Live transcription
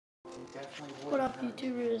What up,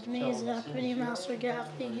 YouTubers? Me, Zach, Video Master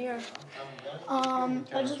Gaffney here.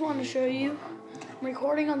 I just want to show you. I'm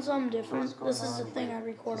recording on something different. This is the thing I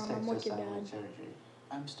record on. I'm wicked bad.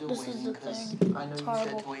 This is the thing. It's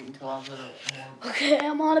horrible. Okay,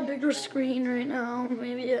 I'm on a bigger screen right now.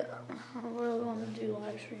 Maybe I don't really want to do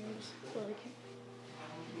live streams. Like,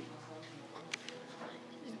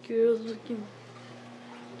 this girl's looking.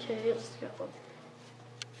 Okay, let's go.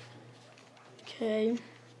 Okay.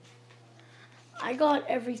 I got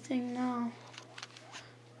everything now.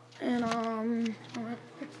 And,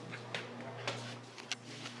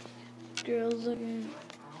 girls looking.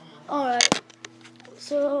 Alright.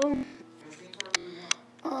 So,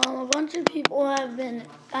 a bunch of people have been,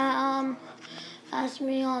 asked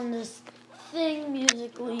me on this thing,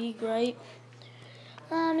 Music League, right?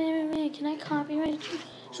 Can I copyright you?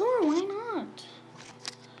 Sure, why not?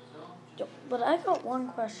 But I got one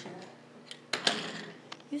question.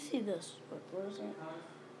 You see this? Where is it?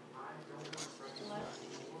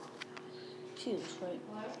 See this, right?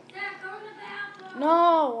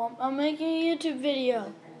 No, I'm making a YouTube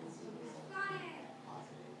video.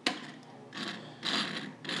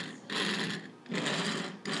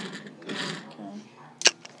 Okay.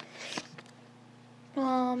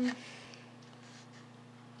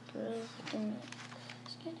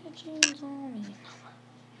 Let's get your jeans on me.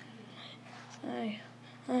 Hey.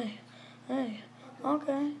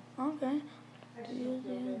 Okay. Do you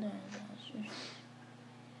do that?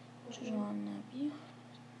 John Nappy.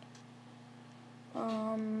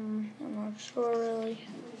 I'm not sure really.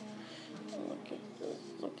 Look at this.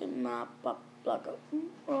 Look at map up.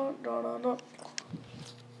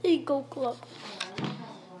 Eco Club.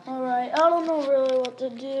 Alright, I don't know really what to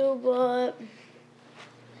do, but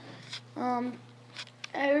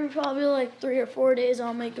every probably like 3 or 4 days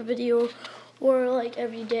I'll make a video, or like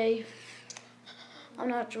every day. I'm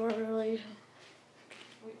not sure really.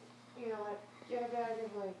 You know, like, you gotta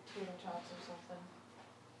give like tuna chops or something.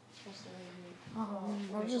 Just so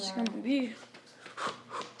I'm just gonna be.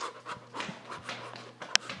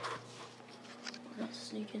 We're gonna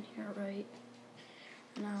sneak in here right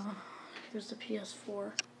now. Here's the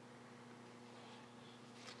PS4.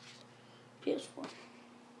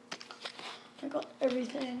 I got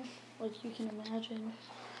everything, like you can imagine.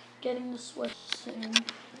 Getting the Switch soon.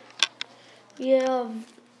 We have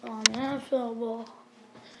NFL ball.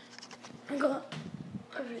 I got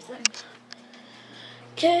everything.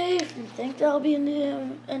 Okay, if you think that'll be in the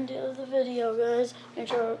end of the video, guys, make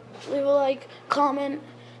sure to leave a like, comment,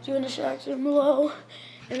 do an distraction below,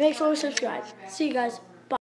 and make sure to subscribe. See you guys.